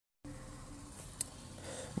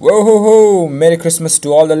Whoa ho ho! Merry Christmas to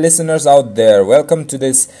all the listeners out there. Welcome to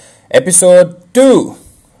this episode 2.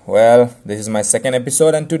 Well, this is my second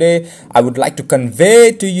episode, and today I would like to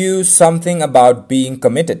convey to you something about being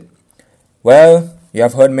committed. Well, you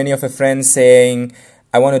have heard many of your friends saying,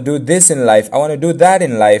 I want to do this in life, I want to do that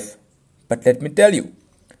in life. But let me tell you,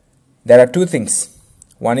 there are two things.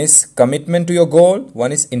 One is commitment to your goal,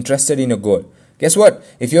 one is interested in your goal. Guess what?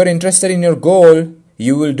 If you're interested in your goal,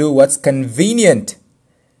 you will do what's convenient.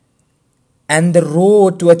 And the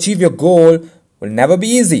road to achieve your goal will never be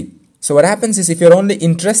easy. So what happens is, if you're only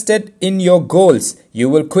interested in your goals, you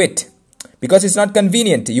will quit. Because it's not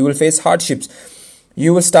convenient. You will face hardships.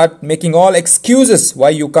 You will start making all excuses why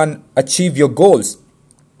you can't achieve your goals.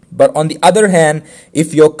 But on the other hand,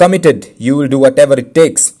 if you're committed, you will do whatever it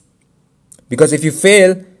takes. Because if you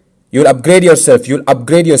fail, you'll upgrade yourself. You'll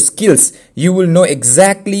upgrade your skills. You will know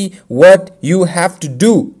exactly what you have to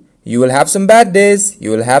do. You will have some bad days.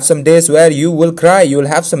 You will have some days where you will cry. You will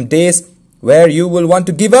have some days where you will want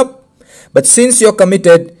to give up. But since you're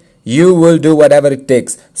committed, you will do whatever it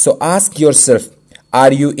takes. So ask yourself,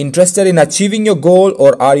 are you interested in achieving your goal,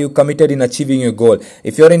 or are you committed in achieving your goal?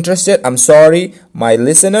 If you're interested, I'm sorry, my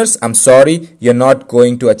listeners, I'm sorry, you're not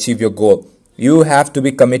going to achieve your goal. You have to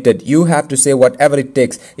be committed. You have to say whatever it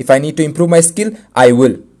takes. If I need to improve my skill, I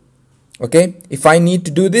will. Okay? If I need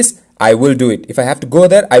to do this, I will do it. If I have to go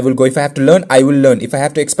there, I will go. If I have to learn, I will learn. If I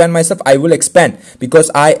have to expand myself, I will expand, because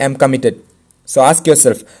I am committed. So ask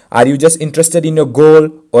yourself, are you just interested in your goal,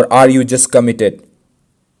 or are you just committed?